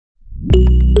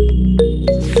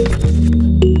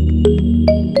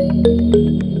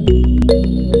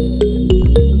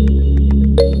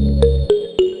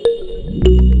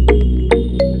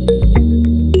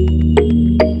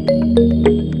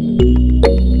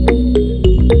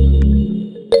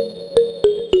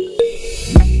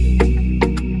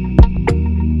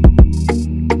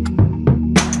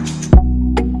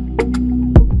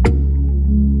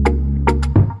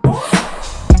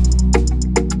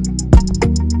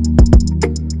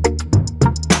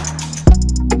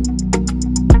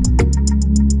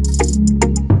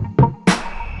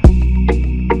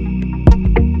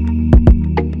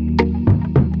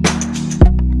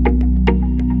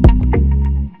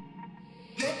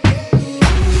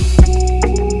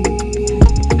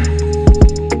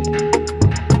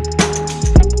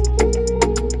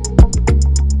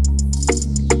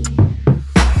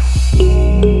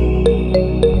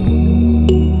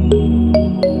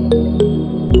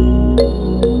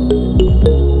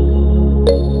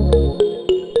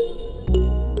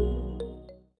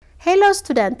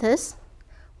students,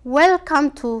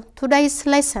 welcome to today's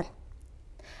lesson.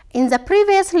 In the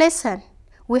previous lesson,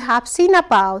 we have seen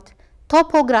about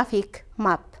topographic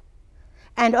map,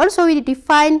 and also we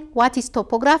define what is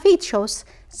topography. It shows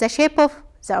the shape of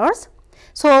the earth.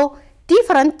 So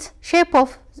different shape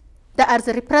of the earth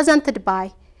represented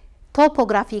by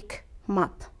topographic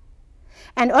map.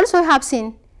 And also we have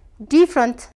seen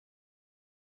different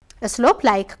slope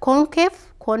like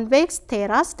concave, convex,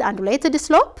 terraced, undulated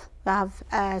slope. We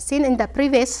have seen in the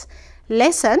previous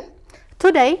lesson.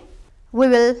 Today we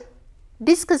will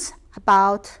discuss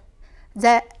about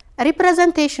the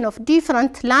representation of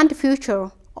different land feature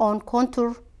on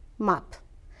contour map.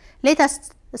 Let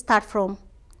us start from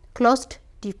closed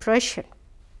depression.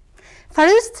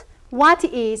 First, what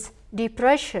is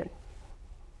depression?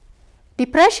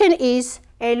 Depression is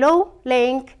a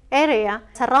low-lying area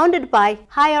surrounded by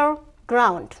higher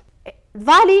ground.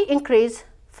 Valley increase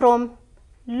from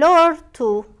lower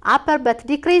to upper, but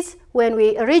decrease when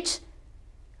we reach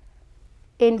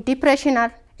in depressional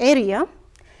area.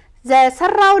 The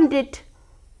surrounded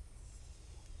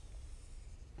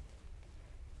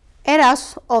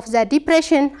areas of the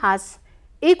depression has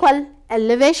equal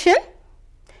elevation.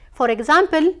 For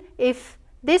example, if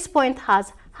this point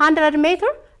has 100 meter,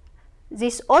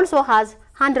 this also has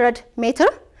 100 meter,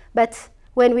 but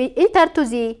when we enter to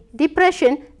the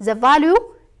depression, the value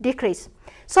decrease.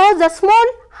 So the small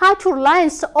hatched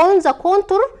lines on the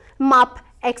contour map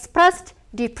expressed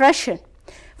depression.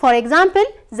 For example,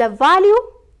 the value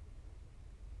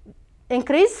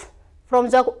increase from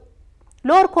the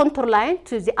lower contour line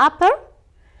to the upper.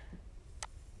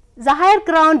 The higher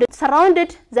ground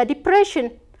surrounded the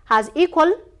depression has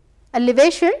equal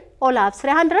elevation, all have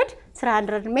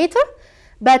 300 meter,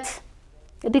 but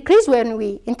decrease when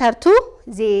we enter to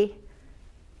the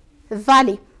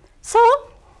valley. So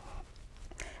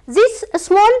these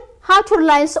small hatched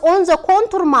lines on the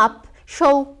contour map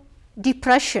show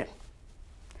depression.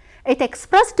 It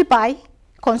expressed by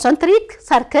concentric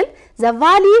circle. The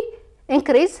valley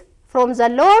increase from the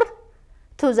lower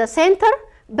to the center,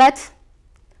 but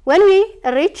when we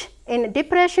reach in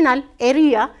depressional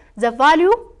area, the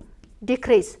value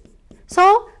decrease.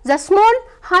 So the small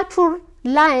hatched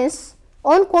lines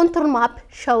on contour map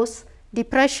shows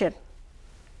depression.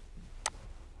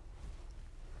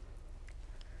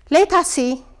 Let us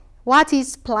see what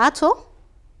is plateau.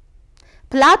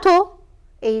 Plateau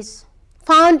is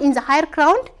found in the higher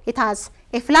ground. It has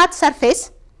a flat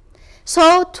surface.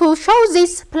 So to show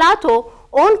this plateau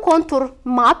on contour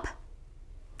map,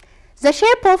 the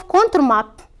shape of contour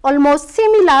map almost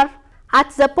similar. At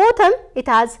the bottom it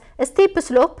has a steep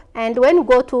slope, and when we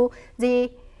go to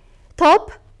the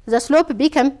top, the slope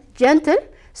becomes gentle.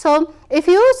 So if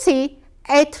you see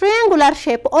a triangular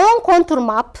shape on contour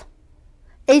map,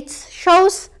 it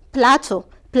shows plateau.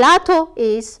 Plateau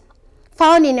is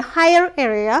found in a higher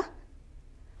area,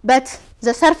 but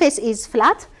the surface is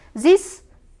flat. This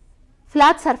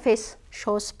flat surface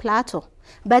shows plateau,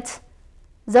 but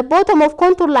the bottom of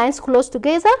contour lines close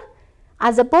together.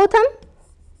 At the bottom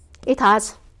it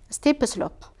has a steep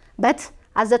slope, but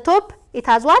at the top it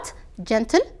has what?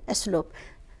 Gentle slope.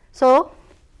 So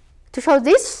to show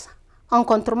this on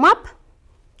contour map,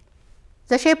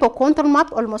 the shape of contour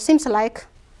map almost seems like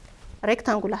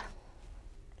rectangular.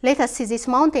 Let us see this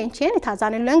mountain chain. It has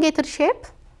an elongated shape.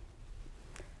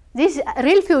 This is a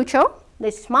real feature.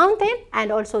 This is mountain,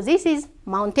 and also this is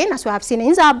mountain, as we have seen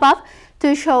in the above.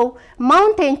 To show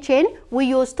mountain chain, we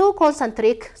use two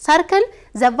concentric circles.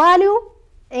 The value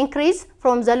increase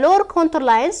from the lower contour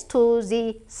lines to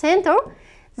the center.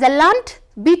 The land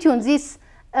between this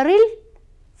real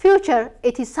feature,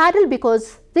 it is saddle,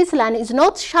 because this land is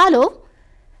not shallow.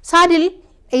 Saddle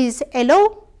is a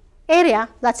low area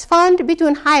that's found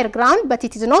between higher ground, but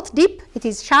it is not deep, it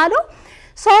is shallow.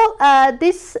 So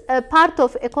this part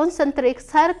of a concentric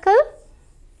circle,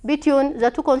 between the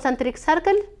two concentric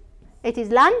circles, it is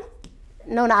land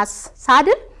known as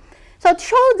saddle. So to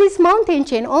show this mountain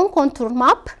chain on contour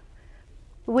map,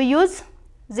 we use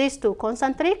these two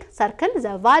concentric circles.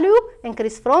 The value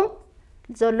increase from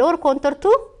the lower contour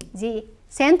to the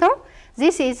center.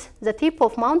 This is the tip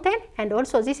of mountain, and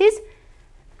also this is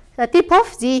the tip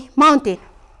of the mountain.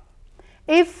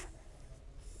 If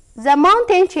the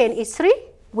mountain chain is 3,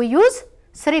 we use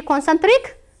 3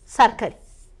 concentric circles.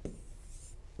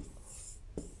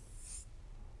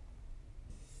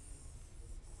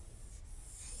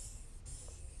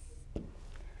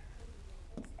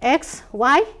 X,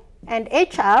 Y, and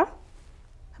H are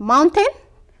mountain.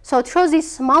 So to show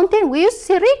this mountain, we use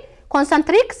 3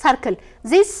 concentric circles.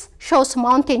 This shows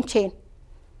mountain chain.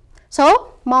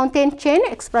 So mountain chain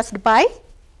expressed by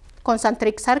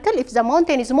concentric circle. If the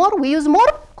mountain is more, we use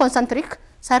more concentric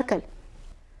circle.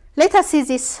 Let us see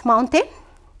this mountain.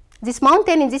 This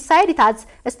mountain in this side, it has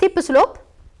a steep slope.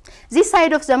 This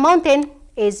side of the mountain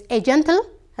is a gentle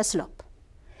slope.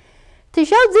 To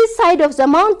show this side of the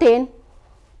mountain,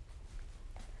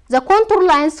 the contour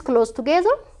lines close together.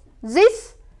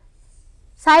 This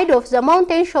side of the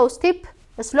mountain shows steep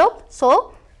slope,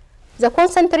 so the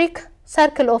concentric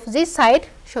circle of this side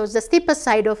shows the steepest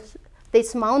side of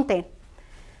this mountain.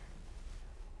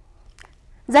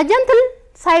 The gentle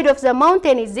side of the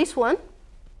mountain is this one.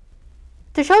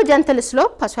 To show gentle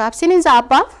slope, as we have seen in the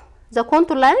above, the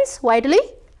contour lines widely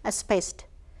spaced.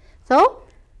 So,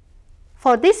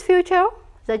 for this feature,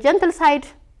 the gentle side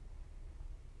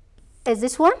is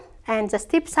this one, and the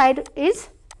steep side is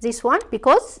this one,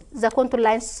 because the contour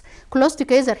lines close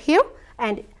together here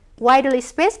and widely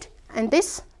spaced in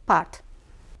this part.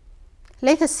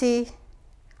 Let us see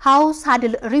how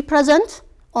saddle represents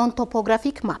on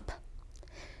topographic map.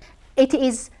 It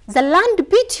is the land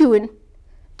between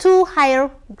two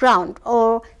higher ground,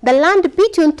 or the land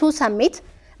between two summits.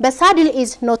 The saddle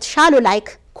is not shallow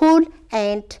like Cool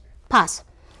and Pass.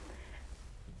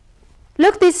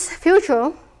 Look this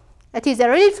feature. It is a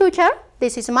real feature.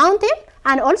 This is mountain,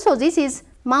 and also this is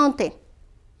mountain.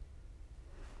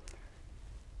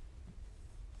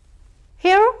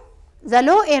 Here, the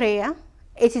low area,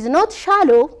 it is not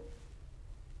shallow.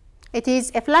 It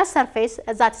is a flat surface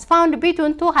that is found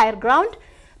between two higher ground,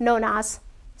 known as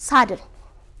saddle.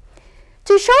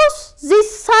 To show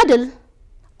this saddle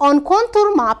on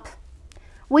contour map,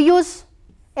 we use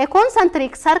a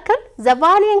concentric circle. The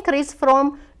value increase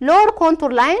from lower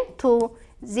contour line to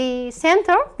the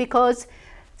center, because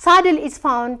saddle is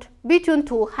found between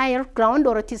two higher ground,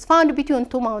 or it is found between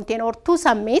two mountain or two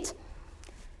summits.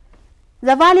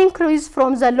 The value increase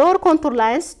from the lower contour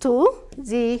lines to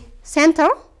the center.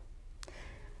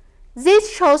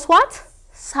 This shows what?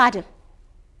 Saddle.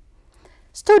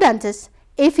 Students,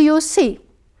 if you see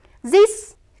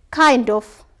this kind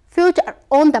of feature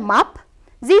on the map,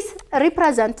 this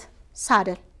represents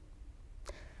saddle.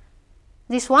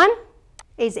 This one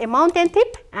is a mountain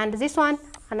tip, and this one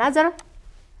another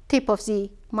tip of the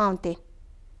mountain.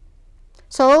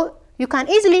 So you can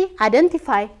easily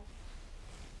identify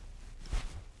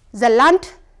the land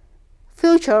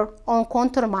feature on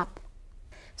contour map.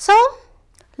 So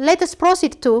let us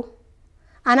proceed to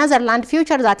another land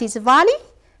feature, that is valley.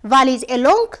 Valley is a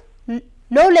long,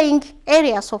 low-lying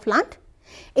areas of land.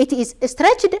 It is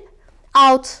stretched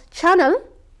out channel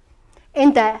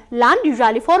in the land,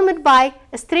 usually formed by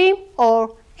a stream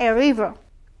or a river.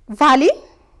 Valley,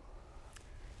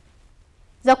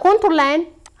 the contour line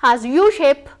has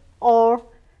U-shape or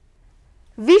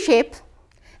V-shape.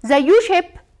 The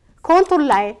U-shape contour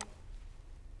line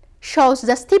shows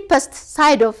the steepest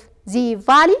side of the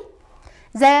valley.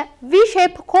 The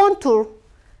V-shape contour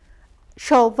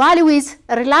shows valley with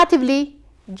relatively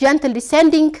gentle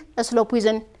descending slope with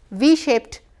a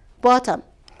V-shaped bottom.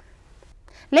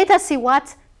 Let us see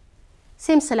what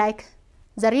seems like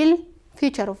the real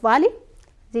feature of valley.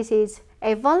 This is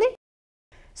a valley.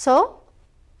 So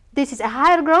this is a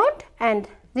higher ground, and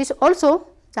this also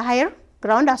the higher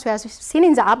ground, as we have seen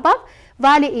in the above.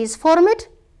 Valley is formed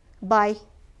by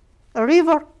a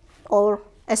river or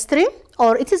a stream,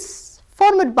 or it is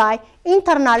formed by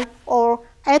internal or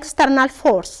external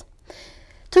force.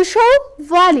 To show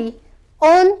valley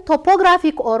on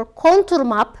topographic or contour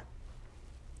map,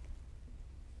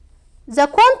 the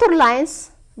contour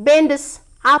lines bends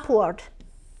upward.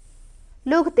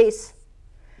 Look this.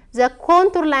 The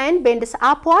contour line bends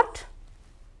upward,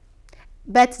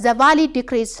 but the valley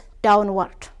decreases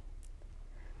downward.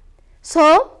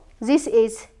 So this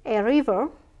is a river.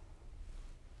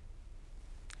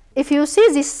 If you see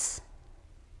this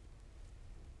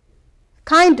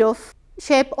kind of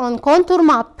shape on contour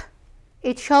map,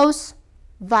 it shows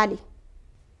valley.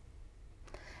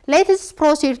 Let us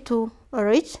proceed to a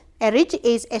ridge. A ridge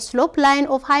is a slope line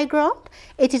of high ground.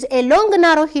 It is a long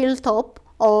narrow hilltop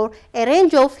or a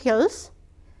range of hills.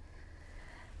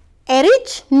 A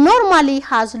ridge normally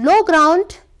has low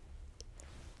ground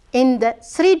in the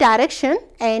three direction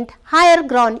and higher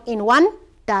ground in one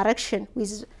direction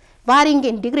with varying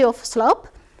in degree of slope.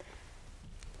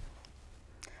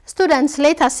 Students,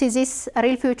 let us see this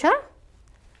real feature.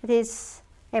 It is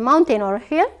a mountain or a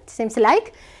hill, it seems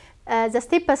like. The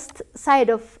steepest side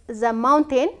of the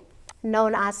mountain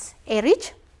known as a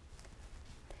ridge.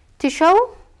 To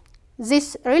show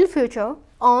this real feature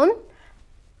on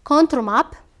contour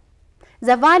map,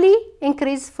 the valley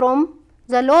increases from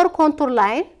the lower contour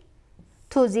line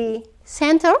to the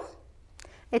center.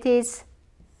 It is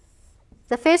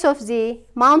the face of the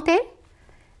mountain.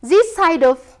 This side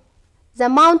of the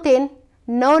mountain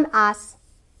known as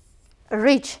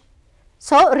ridge.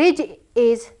 So ridge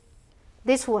is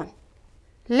this one.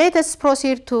 Let us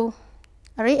proceed to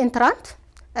reentrant.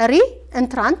 A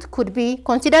reentrant could be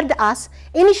considered as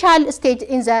initial stage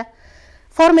in the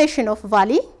formation of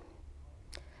valley.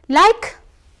 Like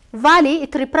valley,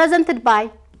 it represented by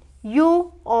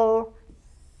U or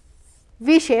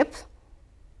V shape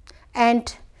and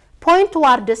point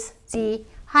towards the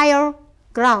higher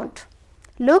ground.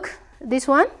 Look, this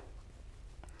one.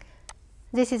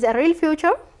 This is a real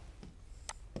future.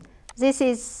 This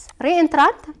is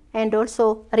reentrant and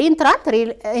also reentrant.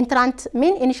 Reentrant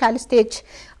mean initial stage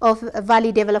of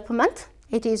valley development.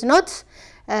 It is not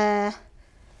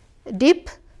deep,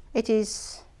 it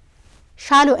is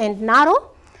shallow and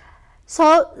narrow. So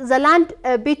the land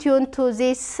between to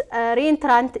this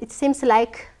reentrant, it seems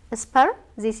like a spur.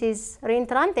 This is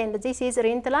reentrant and this is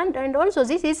reentrant and also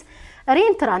this is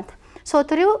reentrant. So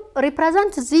to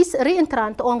represent this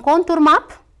reentrant on contour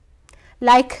map,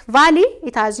 like valley,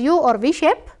 it has U or V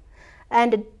shape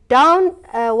and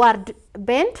downward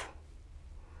bend,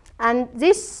 and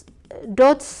this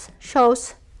dots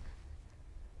shows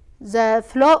the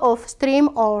flow of stream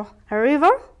or a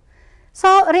river.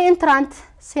 So reentrant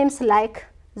seems like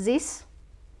this.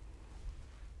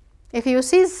 If you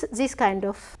see this kind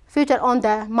of feature on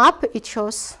the map, it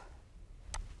shows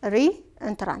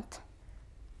reentrant.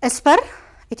 A spur,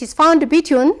 it is found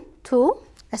between two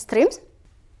streams.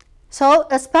 So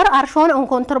a spur are shown on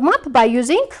contour map by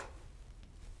using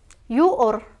U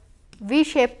or V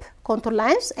shape contour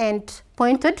lines and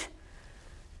pointed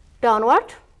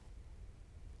downward.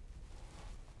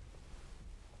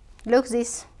 Look,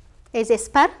 this is a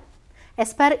spur. A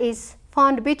spur is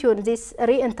found between this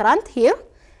reentrant here.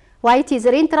 Why it is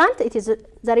reentrant? It is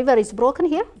the river is broken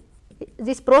here.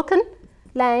 This broken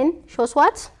line shows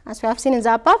what? As we have seen in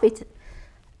the above,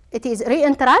 it is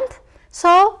reentrant.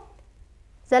 So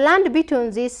the land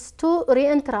between these two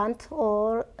reentrant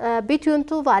or between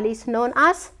two valleys known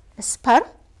as a spur.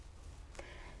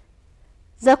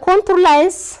 The contour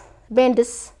lines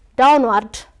bends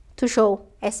downward to show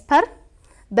a spur,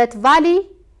 but valley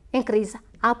increase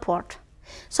upward.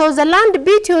 So the land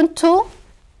between two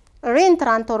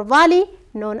reentrant or valley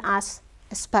known as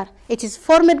a spur. It is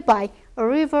formed by a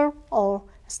river or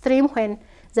stream when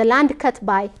the land cut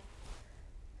by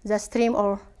the stream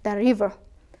or the river.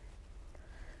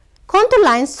 Contour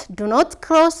lines do not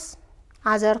cross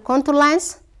other contour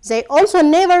lines. They also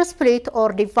never split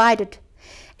or divided.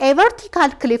 A vertical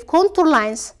cliff contour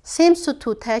lines seems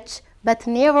to touch but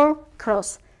never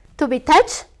cross. To be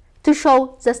touched to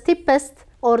show the steepest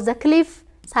or the cliff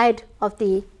side of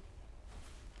the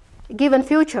given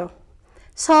feature.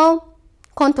 So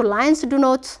contour lines do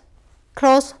not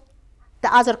cross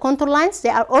the other contour lines. They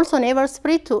are also never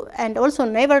split and also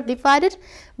never divided,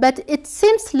 but it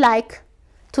seems like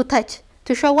to touch,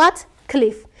 to show what?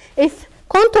 Cliff. If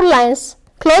contour lines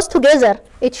close together,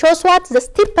 it shows what? The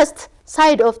steepest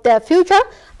side of the feature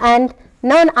and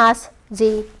known as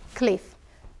the cliff.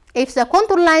 If the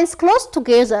contour lines close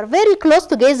together, very close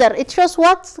together, it shows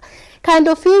what kind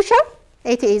of feature?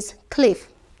 It is cliff.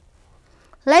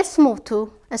 Let's move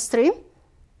to a stream.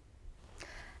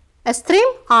 A stream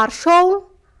are shown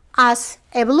as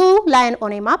a blue line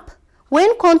on a map.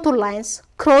 When contour lines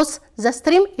cross the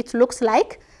stream, it looks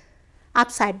like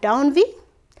upside down V.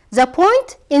 The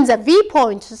point in the V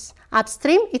points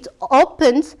upstream, it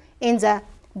opens in the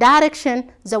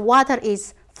direction the water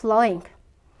is flowing.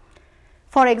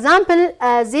 For example,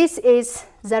 this is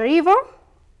the river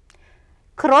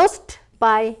crossed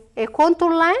by a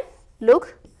contour line.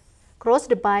 Look,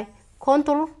 crossed by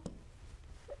contour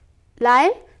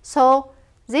line. So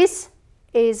this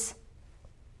is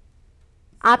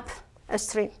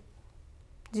upstream.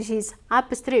 This is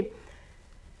upstream.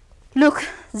 Look,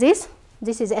 this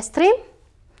is a stream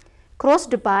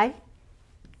crossed by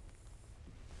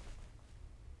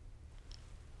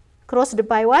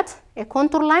what? A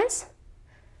contour lines.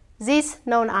 This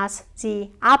known as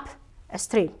the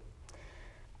upstream.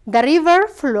 The river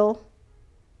flow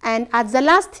and at the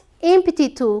last empty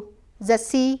to the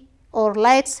sea or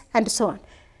lakes and so on.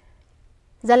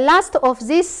 The last of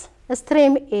this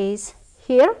stream is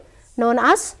here known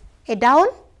as a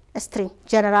downstream.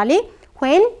 Generally,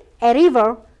 when a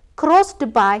river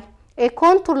crossed by a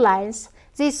contour lines,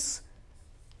 this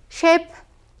shape,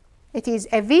 it is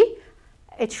a V,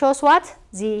 it shows what?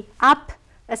 The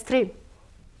upstream.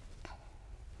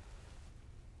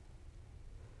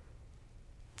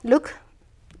 Look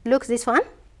this one.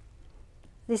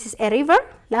 This is a river,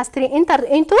 lastly entered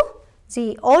into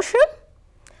the ocean.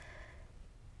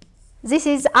 This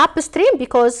is upstream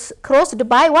because crossed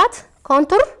by what?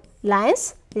 Contour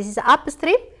lines. This is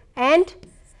upstream, and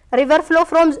river flow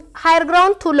from higher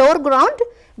ground to lower ground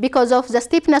because of the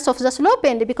steepness of the slope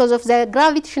and because of the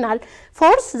gravitational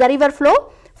force. The river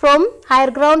flow from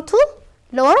higher ground to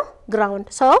lower ground.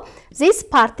 So this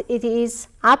part, it is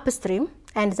upstream,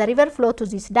 and the river flow to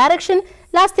this direction.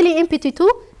 Lastly, empty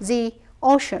to the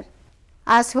ocean.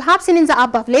 As we have seen in the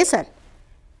above lesson,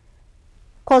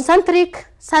 concentric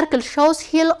circle shows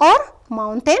hill or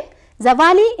mountain. The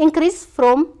valley increases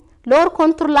from lower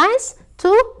contour lines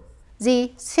to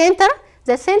the center.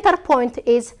 The center point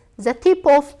is the tip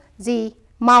of the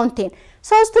mountain.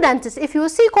 So students, if you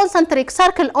see concentric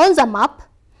circle on the map,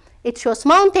 it shows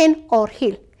mountain or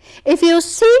hill. If you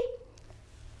see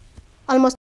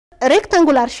almost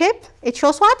rectangular shape, it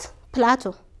shows what?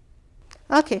 Plateau.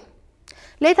 Okay.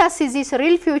 Let us see this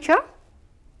real feature.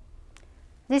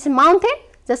 This mountain,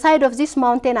 the side of this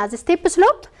mountain has a steep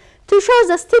slope. To show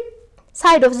the steep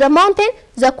side of the mountain,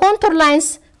 the contour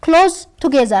lines close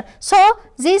together. So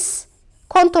this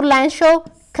contour lines show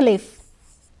cliff.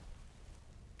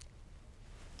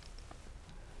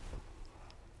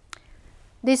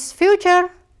 This feature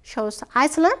shows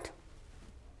Iceland.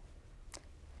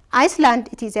 Iceland,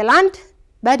 it is a land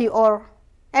body or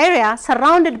area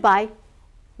surrounded by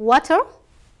water.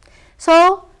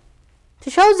 So to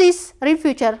show this real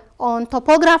feature on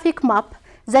topographic map,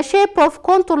 the shape of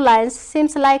contour lines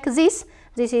seems like this.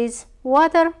 This is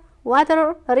water,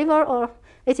 river, or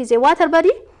it is a water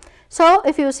body. So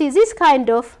if you see this kind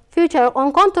of feature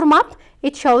on contour map,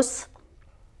 it shows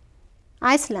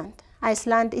Iceland.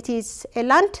 Iceland, it is a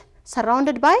land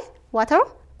surrounded by water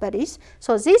bodies.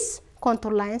 So this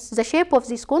contour lines, the shape of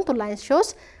these contour lines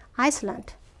shows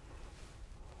Iceland.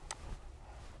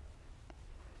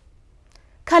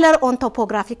 Color on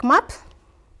topographic map.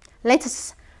 Let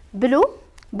us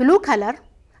blue color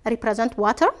represent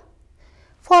water,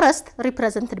 forest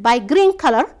represented by green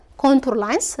color, contour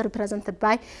lines represented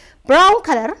by brown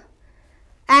color,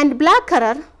 and black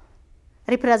color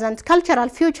represent cultural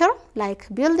feature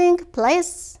like building,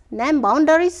 place, name,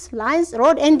 boundaries, lines,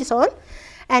 road, and so on.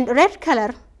 And red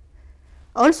color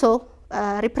also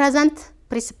represent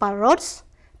principal roads.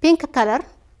 Pink color,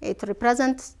 it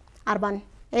represents urban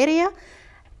area.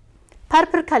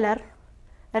 Purple color,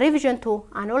 revision to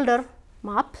an older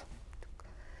map.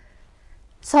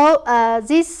 So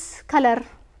this color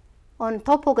on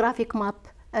topographic map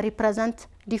represent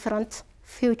different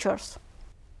features.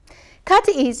 Cut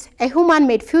is a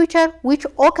human-made feature which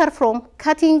occur from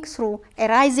cutting through a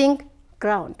rising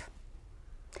ground.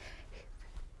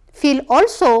 Fill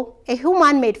also a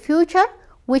human-made feature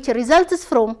which results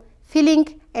from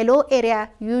filling a low area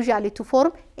usually to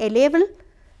form a level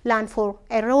land for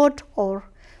a road or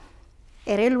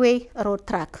a railway road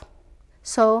track.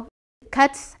 So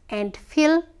cut and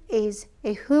fill is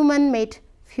a human-made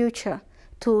feature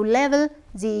to level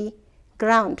the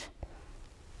ground.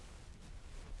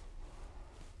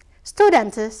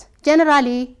 Students,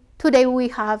 generally today we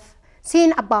have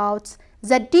seen about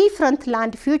the different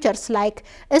land features like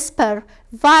spur,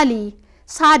 valley,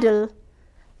 saddle,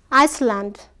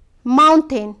 Iceland,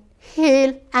 mountain,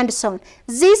 hill, and so on.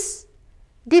 This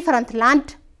different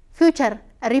land feature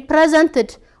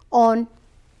represented on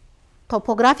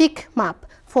topographic map.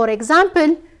 For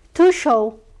example, to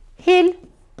show hill,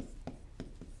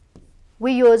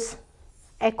 we use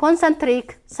a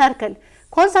concentric circle.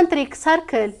 Concentric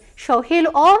circle show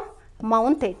hill or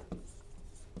mountain.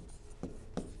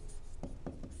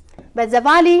 But the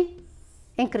valley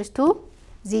increase to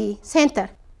the center.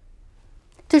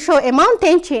 To show a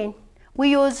mountain chain,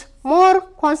 we use more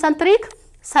concentric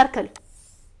circle.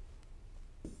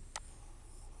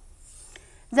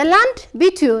 The land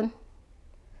between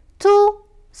two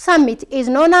summits is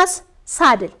known as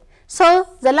saddle. So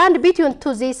the land between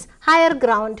two this higher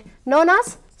ground known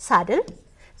as saddle.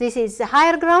 This is the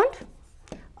higher ground.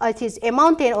 It is a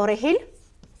mountain or a hill.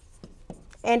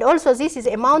 And also this is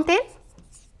a mountain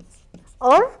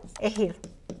or a hill.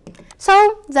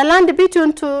 So the land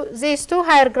between these two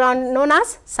higher ground known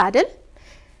as saddle.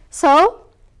 So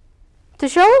to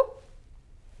show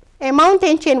a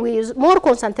mountain chain, we use more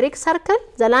concentric circle.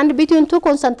 The land between two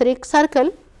concentric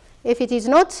circle, if it is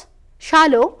not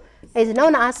shallow, is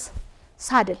known as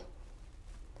saddle.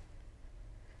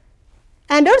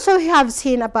 And also we have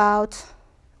seen about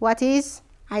what is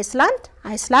Iceland.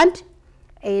 Iceland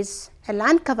is a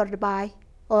land covered by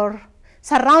or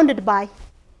surrounded by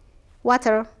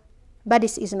water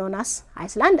bodies is known as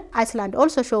Iceland. Iceland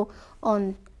also show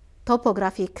on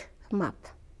topographic map.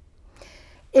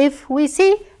 If we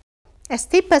see a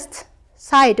steepest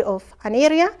side of an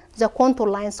area, the contour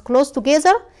lines close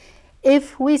together.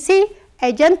 if we see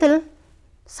a gentle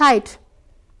side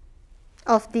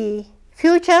of the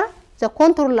future, the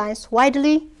contour lines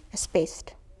widely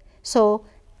spaced. So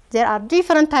there are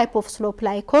different types of slope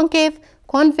like concave,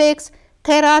 convex,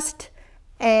 terraced,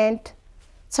 and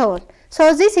so on.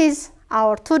 So this is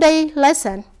our today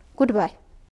lesson. Goodbye.